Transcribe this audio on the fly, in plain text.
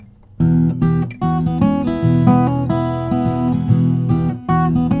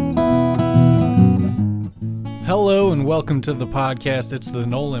and welcome to the podcast. It's the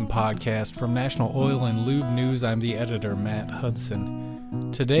Nolan Podcast from National Oil and Lube News. I'm the editor, Matt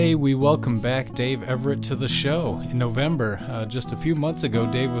Hudson. Today, we welcome back Dave Everett to the show. In November, just a few months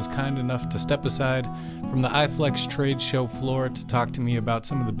ago, Dave was kind enough to step aside from the iFlex trade show floor to talk to me about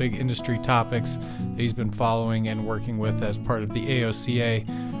some of the big industry topics that he's been following and working with as part of the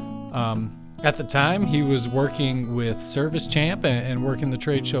AOCA. At the time, he was working with Service Champ and working the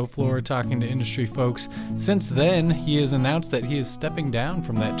trade show floor, talking to industry folks. Since then, he has announced that he is stepping down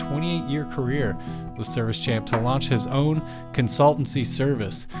from that 28-year career with Service Champ to launch his own consultancy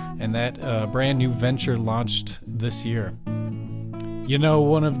service, and that brand new venture launched this year. You know,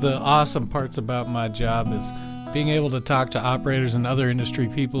 one of the awesome parts about my job is being able to talk to operators and other industry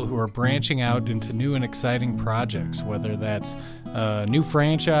people who are branching out into new and exciting projects, whether that's a new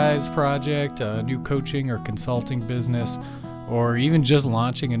franchise project, a new coaching or consulting business, or even just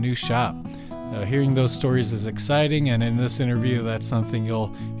launching a new shop. Hearing those stories is exciting, and in this interview, that's something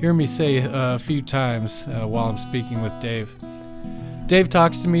you'll hear me say a few times while I'm speaking with Dave. Dave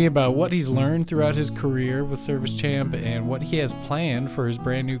talks to me about what he's learned throughout his career with Service Champ and what he has planned for his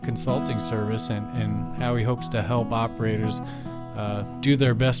brand new consulting service and how he hopes to help operators do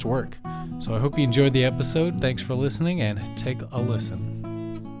their best work. So I hope you enjoyed the episode. Thanks for listening, and take a listen.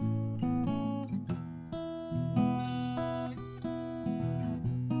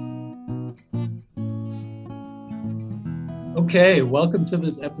 Okay, welcome to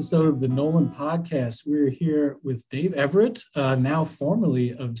this episode of the Nolan Podcast. We're here with Dave Everett, now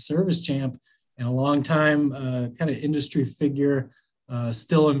formerly of Service Champ, and a long-time kind of industry figure,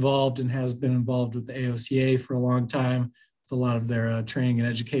 still involved and has been involved with the AOCA for a long time, with a lot of their training and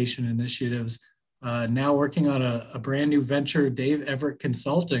education initiatives. Now working on a brand new venture, Dave Everett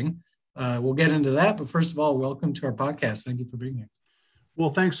Consulting. We'll get into that, but first of all, welcome to our podcast. Thank you for being here. Well,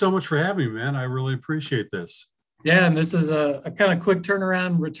 thanks so much for having me, man. I really appreciate this. Yeah, and this is a kind of quick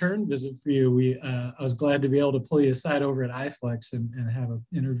turnaround return visit for you. I was glad to be able to pull you aside over at iFlex and have an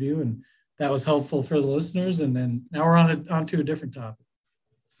interview, and that was helpful for the listeners. And then now we're on to a different topic.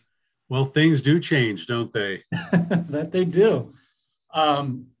 Well, things do change, don't they? That they do.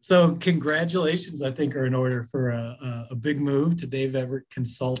 So congratulations, I think, are in order for a big move to Dave Everett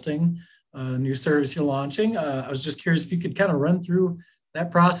Consulting, a new service you're launching. I was just curious if you could kind of run through that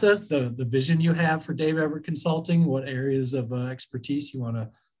process, the vision you have for Dave Everett Consulting, what areas of expertise you want to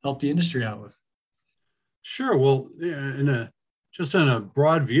help the industry out with. Sure. Well, just on a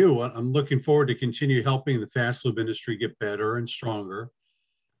broad view, I'm looking forward to continue helping the fast lube industry get better and stronger.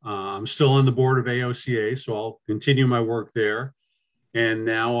 I'm still on the board of AOCA, so I'll continue my work there, and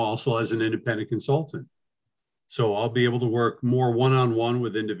now also as an independent consultant. So I'll be able to work more one-on-one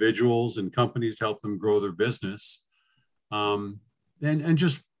with individuals and companies to help them grow their business. And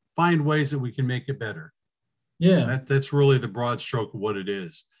just find ways that we can make it better. Yeah. That's really the broad stroke of what it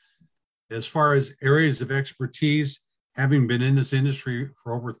is. As far as areas of expertise, having been in this industry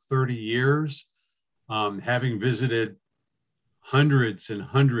for over 30 years, having visited hundreds and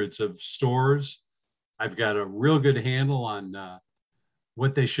hundreds of stores, I've got a real good handle on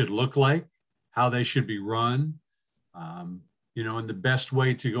what they should look like, how they should be run, and the best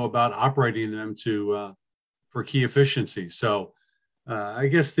way to go about operating them for key efficiency. So I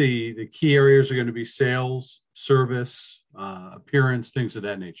guess the key areas are going to be sales, service, appearance, things of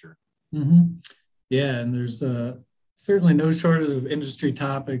that nature. Mm-hmm. Yeah, and there's certainly no shortage of industry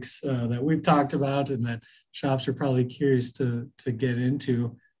topics that we've talked about and that shops are probably curious to get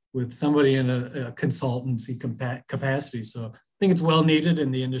into with somebody in a consultancy capacity. So I think it's well needed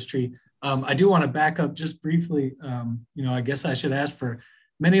in the industry. I do want to back up just briefly. I guess I should ask, for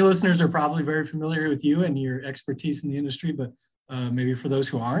many listeners are probably very familiar with you and your expertise in the industry, but maybe for those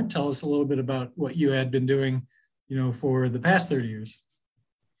who aren't, tell us a little bit about what you had been doing, for the past 30 years.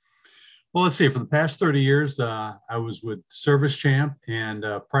 Well, let's see. For the past 30 years, I was with Service Champ, and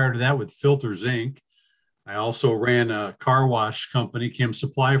prior to that with Filters Inc. I also ran a car wash company, Kim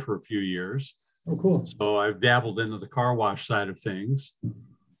Supply, for a few years. Oh, cool. So I've dabbled into the car wash side of things.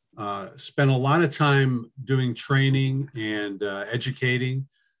 Spent a lot of time doing training and educating.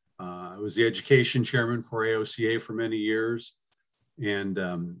 I was the education chairman for AOCA for many years, and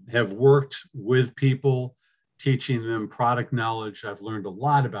have worked with people, teaching them product knowledge. I've learned a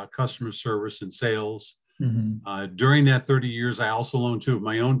lot about customer service and sales. Mm-hmm. During that 30 years, I also owned two of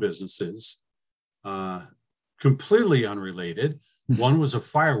my own businesses, completely unrelated. One was a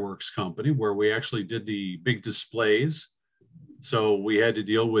fireworks company where we actually did the big displays. So we had to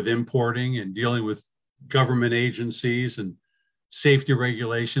deal with importing and dealing with government agencies and safety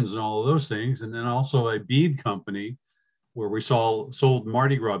regulations and all of those things. And then also a bead company where we sold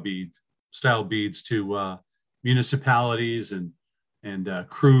Mardi Gras style beads to municipalities and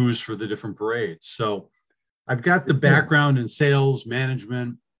crews for the different parades. So I've got the background in sales,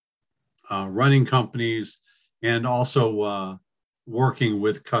 management, running companies, and also working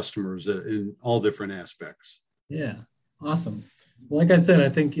with customers in all different aspects. Yeah, awesome. Well, like I said, I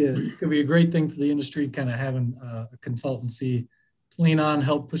think it could be a great thing for the industry, kind of having a consultancy to lean on,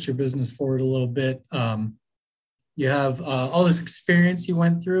 help push your business forward a little bit. You have all this experience you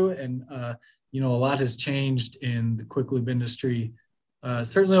went through, and a lot has changed in the quick lube industry,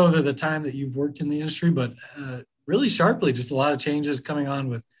 certainly over the time that you've worked in the industry, but really sharply, just a lot of changes coming on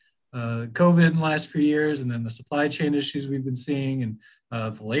with COVID in the last few years, and then the supply chain issues we've been seeing, and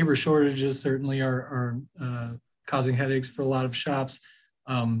the labor shortages certainly are causing headaches for a lot of shops.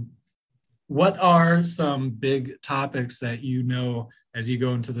 What are some big topics that as you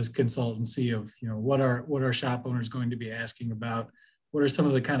go into this consultancy of, what are shop owners going to be asking about? What are some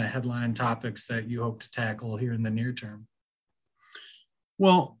of the kind of headline topics that you hope to tackle here in the near term?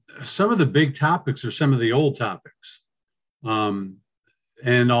 Well, some of the big topics are some of the old topics,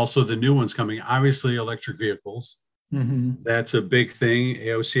 and also the new ones coming. Obviously, electric vehicles. Mm-hmm. That's a big thing.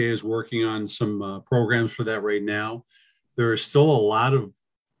 AOCA is working on some programs for that right now. There are still a lot of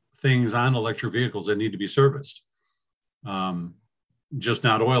things on electric vehicles that need to be serviced, just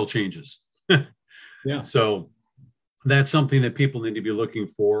not oil changes. Yeah. So that's something that people need to be looking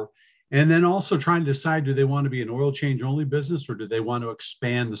for. And then also trying to decide, do they want to be an oil change only business, or do they want to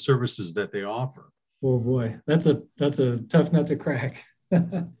expand the services that they offer? Oh boy, that's a tough nut to crack.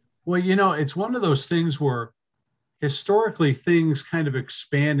 Well, it's one of those things where historically things kind of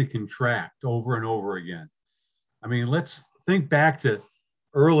expand and contract over and over again. I mean, let's think back to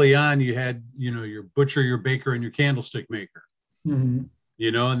early on. You had, your butcher, your baker, and your candlestick maker, mm-hmm.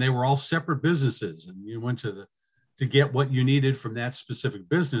 And they were all separate businesses, and you went to get what you needed from that specific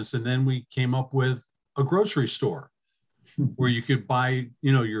business. And then we came up with a grocery store where you could buy,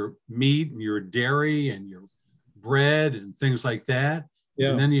 your meat and your dairy and your bread and things like that.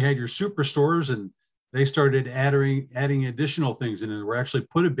 Yeah. And then you had your superstores, and they started adding additional things. And then we actually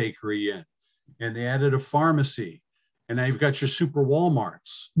put a bakery in, and they added a pharmacy. And now you've got your super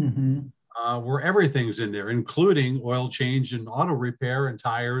Walmarts, mm-hmm. Where everything's in there, including oil change and auto repair and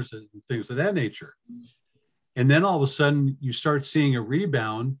tires and things of that nature. And then all of a sudden you start seeing a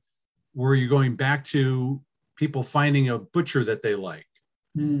rebound where you're going back to people finding a butcher that they like,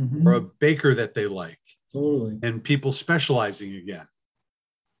 mm-hmm. or a baker that they like. Totally. And people specializing again.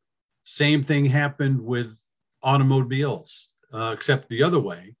 Same thing happened with automobiles, except the other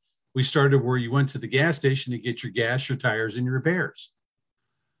way. We started where you went to the gas station to get your gas, your tires, and your repairs.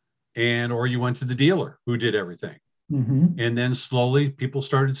 Or you went to the dealer who did everything. Mm-hmm. And then slowly people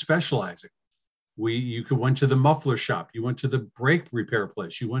started specializing. You went to the muffler shop, you went to the brake repair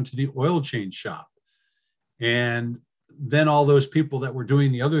place, you went to the oil change shop. And then all those people that were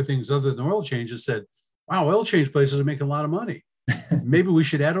doing the other things other than oil changes said, wow, oil change places are making a lot of money. Maybe we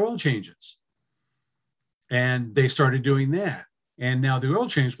should add oil changes. And they started doing that. And now the oil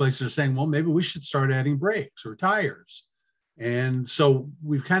change places are saying, well, maybe we should start adding brakes or tires. And so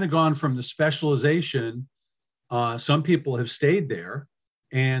we've kind of gone from the specialization. Some people have stayed there,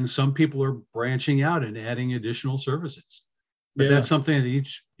 and some people are branching out and adding additional services. But that's something that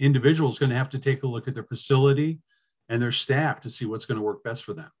each individual is going to have to take a look at their facility and their staff to see what's going to work best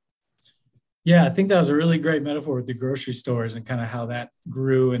for them. Yeah, I think that was a really great metaphor with the grocery stores and kind of how that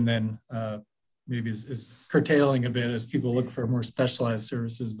grew, and then maybe is curtailing a bit as people look for more specialized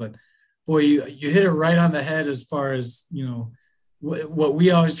services. But boy, you hit it right on the head as far as, what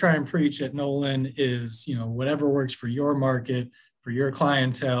we always try and preach at Nolan is, whatever works for your market, for your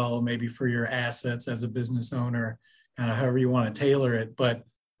clientele, maybe for your assets as a business owner, kind of however you want to tailor it. But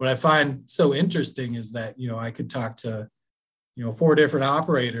what I find so interesting is that, I could talk to, 4 different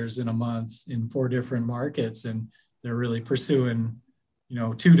operators in a month in 4 different markets, and they're really pursuing,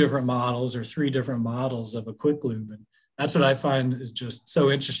 2 different models or 3 different models of a quick lube. And that's what I find is just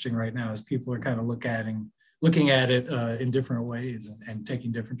so interesting right now, as people are kind of looking at it in different ways and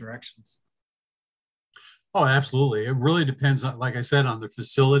taking different directions. Oh, absolutely. It really depends on, like I said, on the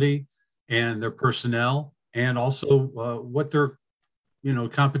facility and their personnel, and also what their,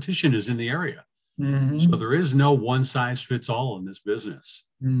 competition is in the area. Mm-hmm. So there is no one size fits all in this business.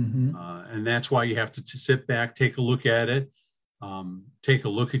 Mm-hmm. And that's why you have to sit back, take a look at it, take a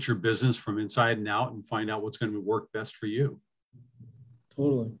look at your business from inside and out, and find out what's going to work best for you.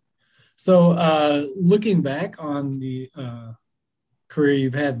 Totally. So looking back on the career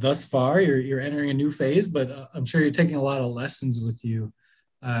you've had thus far, you're entering a new phase, but I'm sure you're taking a lot of lessons with you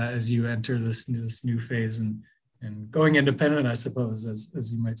as you enter this new phase and going independent, I suppose,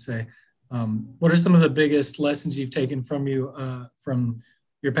 as you might say. What are some of the biggest lessons you've taken from your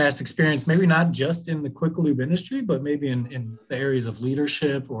past experience? Maybe not just in the quick lube industry, but maybe in the areas of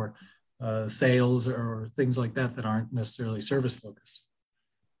leadership or sales or things like that that aren't necessarily service focused.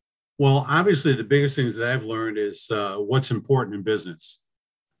 Well, obviously, the biggest things that I've learned is what's important in business,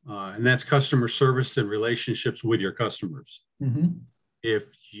 and that's customer service and relationships with your customers. Mm-hmm. If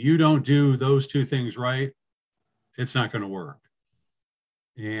you don't do those two things right, it's not going to work.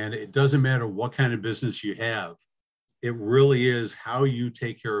 And it doesn't matter what kind of business you have. It really is how you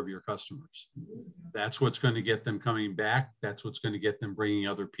take care of your customers. That's what's going to get them coming back. That's what's going to get them bringing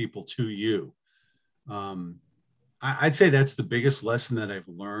other people to you. I'd say that's the biggest lesson that I've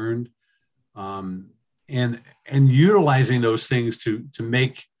learned, and utilizing those things to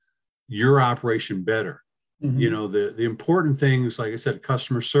make your operation better. Mm-hmm. You know, the important things, like I said,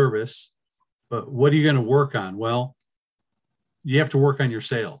 customer service, but what are you going to work on? Well, you have to work on your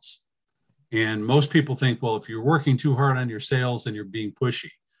sales. And most people think, well, if you're working too hard on your sales, then you're being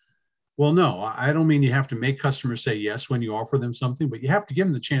pushy. Well, no, I don't mean you have to make customers say yes when you offer them something, but you have to give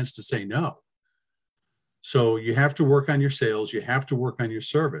them the chance to say no. So you have to work on your sales. You have to work on your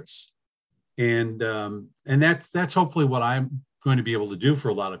service. And that's hopefully what I'm going to be able to do for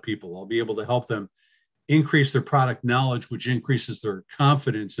a lot of people. I'll be able to help them increase their product knowledge, which increases their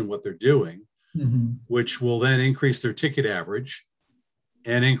confidence in what they're doing, mm-hmm. which will then increase their ticket average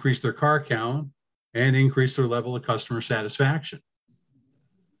and increase their car count and increase their level of customer satisfaction.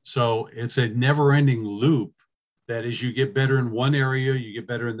 So it's a never-ending loop. That as you get better in one area, you get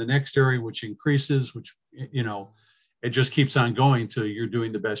better in the next area, which increases, which, you know, it just keeps on going till you're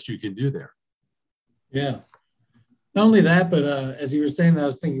doing the best you can do there. Yeah. Not only that, but as you were saying that, I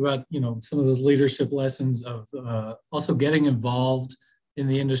was thinking about, you know, some of those leadership lessons of also getting involved in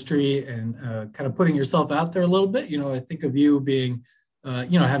the industry and kind of putting yourself out there a little bit. You know, I think of you being,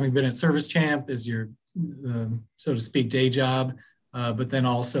 you know, having been at Service Champ as your, so to speak, day job. But then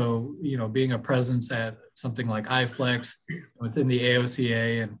also, you know, being a presence at something like iFlex within the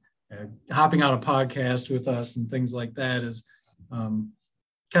AOCA and hopping on a podcast with us and things like that is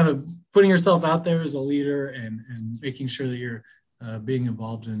kind of putting yourself out there as a leader and making sure that you're being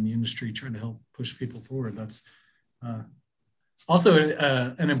involved in the industry, trying to help push people forward. That's also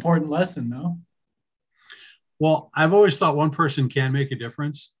an important lesson, no? Well, I've always thought one person can make a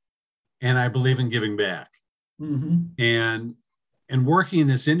difference, and I believe in giving back. Mm-hmm. And working in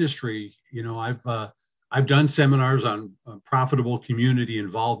this industry, you know, I've done seminars on profitable community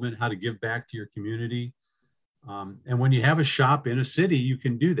involvement, how to give back to your community. And when you have a shop in a city, you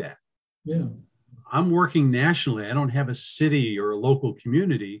can do that. Yeah. I'm working nationally. I don't have a city or a local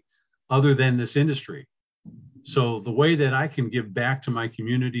community other than this industry. So the way that I can give back to my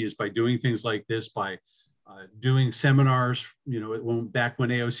community is by doing things like this, by doing seminars, you know, back when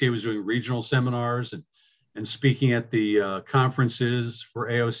AOCA was doing regional seminars and speaking at the conferences for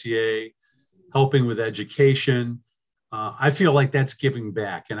AOCA, helping with education. I feel like that's giving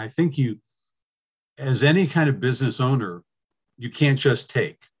back. And I think you, as any kind of business owner, you can't just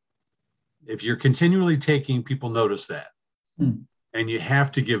take. If you're continually taking, people notice that. And you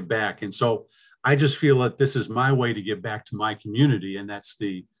have to give back. And so I just feel that this is my way to give back to my community, and that's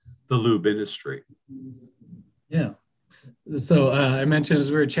the lube industry. Yeah. So I mentioned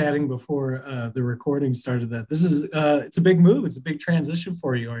as we were chatting before the recording started that this is it's a big move. It's a big transition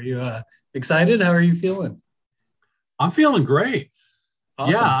for you. Are you excited? How are you feeling? I'm feeling great.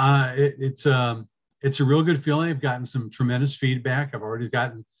 Awesome. Yeah, it's a real good feeling. I've gotten some tremendous feedback. I've already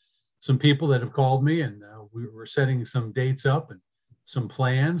gotten some people that have called me, and we're setting some dates up and some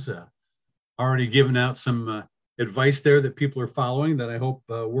plans. Already given out some advice there that people are following that I hope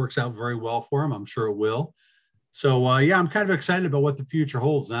works out very well for them. I'm sure it will. So, yeah, I'm kind of excited about what the future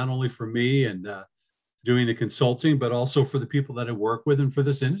holds, not only for me and doing the consulting, but also for the people that I work with and for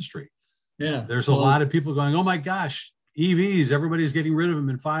this industry. Yeah. There's a lot of people going, oh, my gosh, EVs, everybody's getting rid of them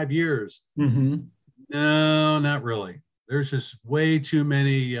in 5 years. Mm-hmm. No, not really. There's just way too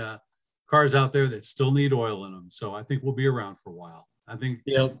many cars out there that still need oil in them. So I think we'll be around for a while. I think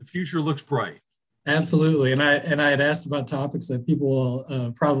the future looks bright. Absolutely. And I had asked about topics that people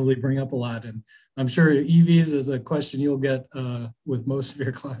will probably bring up a lot. And I'm sure EVs is a question you'll get with most of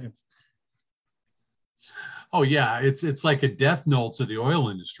your clients. Oh, yeah. It's like a death knell to the oil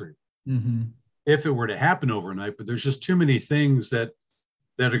industry. Mm-hmm. If it were to happen overnight, but there's just too many things that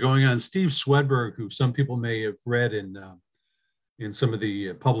are going on. Steve Swedberg, who some people may have read in some of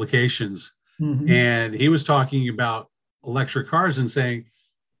the publications, mm-hmm. and he was talking about electric cars and saying,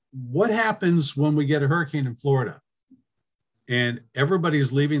 what happens when we get a hurricane in Florida and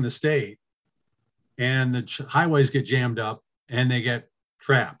everybody's leaving the state and the highways get jammed up and they get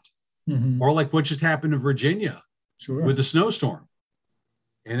trapped? Mm-hmm. Or like what just happened in Virginia with the snowstorm,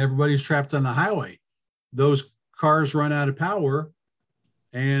 and everybody's trapped on the highway. Those cars run out of power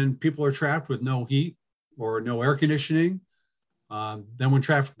and people are trapped with no heat or no air conditioning. Then when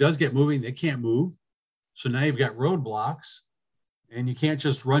traffic does get moving, they can't move. So now you've got roadblocks and you can't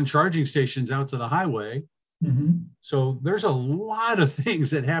just run charging stations out to the highway. Mm-hmm. So there's a lot of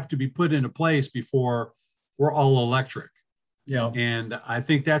things that have to be put into place before we're all electric. Yeah. And I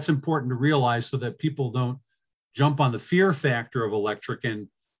think that's important to realize so that people don't jump on the fear factor of electric and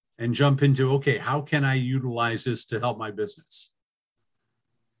jump into, okay, how can I utilize this to help my business?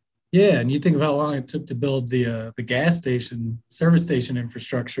 Yeah, and you think of how long it took to build the gas station, service station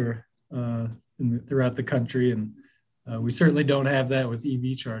infrastructure throughout the country, and we certainly don't have that with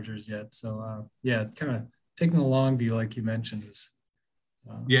EV chargers yet. So yeah, kind of taking the long view, like you mentioned, is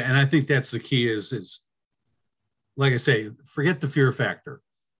yeah, and I think that's the key. Is like I say, forget the fear factor.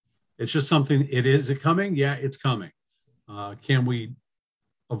 It's just something. Is it coming? Yeah, it's coming. Can we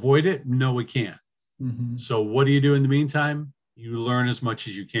avoid it? No, we can't. Mm-hmm. So what do you do in the meantime? You learn as much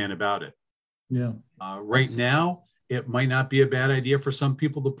as you can about it. Yeah. Right Absolutely. Now, it might not be a bad idea for some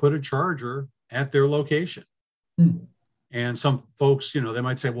people to put a charger at their location. And some folks, they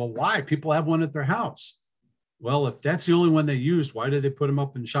might say, well, why? People have one at their house. Well, if that's the only one they used, why did they put them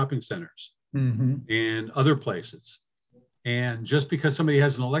up in shopping centers and other places? And just because somebody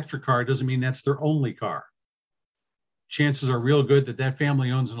has an electric car doesn't mean that's their only car. Chances are real good that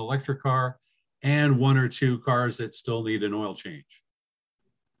family owns an electric car and one or two cars that still need an oil change.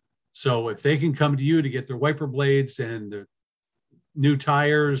 So if they can come to you to get their wiper blades and the new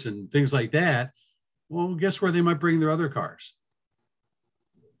tires and things like that, well, guess where they might bring their other cars?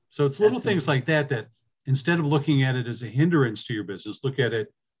 So it's little things like that instead of looking at it as a hindrance to your business, look at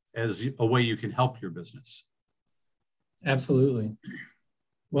it as a way you can help your business. Absolutely.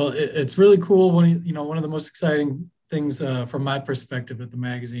 Well, it's really cool. One of the most exciting things from my perspective at the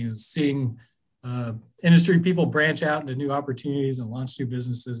magazine is seeing industry people branch out into new opportunities and launch new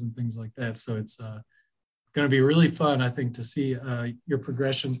businesses and things like that. So it's going to be really fun, I think, to see your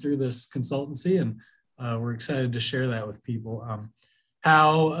progression through this consultancy, and we're excited to share that with people.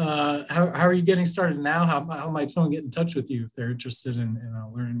 How are you getting started now? How might someone get in touch with you if they're interested in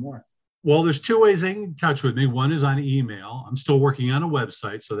learning more? Well, there's two ways they can get in touch with me. One is on email. I'm still working on a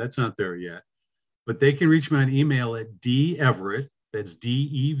website, so that's not there yet. But they can reach me on email at Everett, that's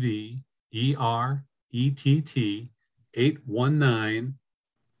DEVERETT 819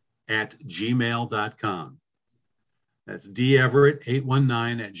 at gmail.com. That's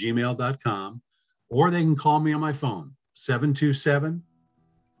Everett819 at gmail.com. Or they can call me on my phone,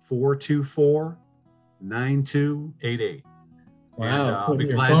 727-424-9288. Wow, I'll be putting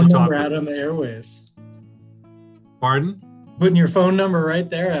your glad phone to talk number out on the airwaves. Pardon? Putting your phone number right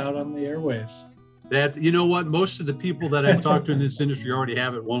there out on the airwaves. You know what? Most of the people that I've talked to in this industry already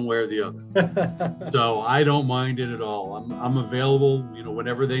have it one way or the other. So I don't mind it at all. I'm available,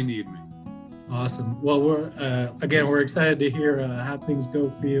 whenever they need me. Awesome. Well, we're excited to hear how things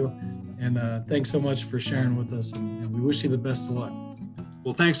go for you. And thanks so much for sharing with us. And we wish you the best of luck.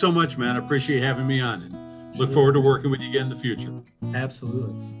 Well, thanks so much, man. I appreciate having me on, and look forward to working with you again in the future.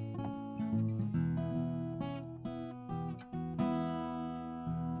 Absolutely.